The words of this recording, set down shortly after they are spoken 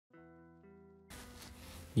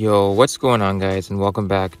Yo, what's going on guys, and welcome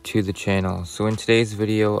back to the channel. So in today's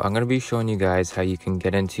video, I'm going to be showing you guys how you can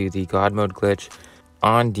get into the God mode glitch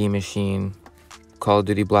on Die Maschine Call of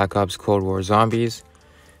Duty Black Ops Cold War Zombies.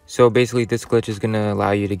 So basically this glitch is going to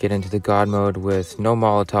allow you to get into the God mode with no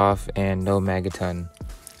Molotov and no Megaton.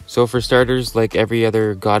 So for starters, like every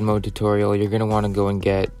other God mode tutorial, you're going to want to go and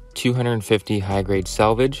get 250 high grade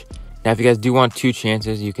salvage. Now if you guys do want two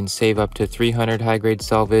chances, you can save up to 300 high grade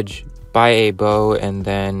salvage, buy a bow and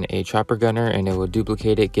then a chopper gunner, and it will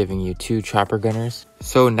duplicate it, giving you 2 chopper gunners.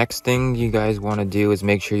 So next thing you guys want to do is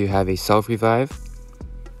make sure you have a self revive.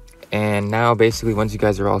 And now basically once you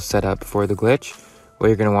guys are all set up for the glitch, what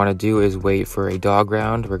you're going to want to do is wait for a dog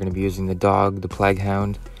round. We're going to be using the dog, the plague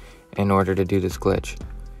hound, in order to do this glitch.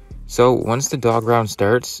 So once the dog round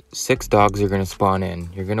starts, 6 dogs are going to spawn in.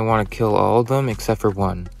 You're going to want to kill all of them except for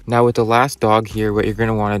 1. Now with the last dog here, what you're going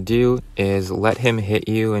to want to do is let him hit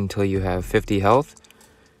you until you have 50 health.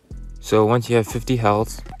 So once you have 50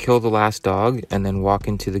 health, kill the last dog and then walk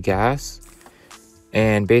into the gas.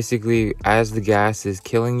 And basically as the gas is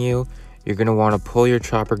killing you, you're going to want to pull your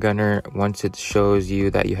chopper gunner once it shows you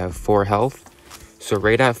that you have 4 health. So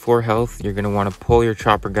right at 4 health, you're going to want to pull your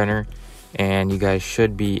chopper gunner, and you guys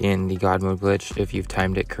should be in the God mode glitch if you've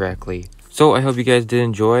timed it correctly. So I hope you guys did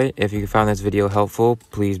enjoy. If you found this video helpful,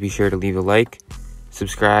 please be sure to leave a like,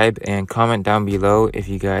 subscribe, and comment down below if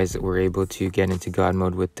you guys were able to get into God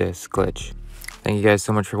mode with this glitch. Thank you guys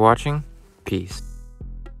so much for watching. Peace.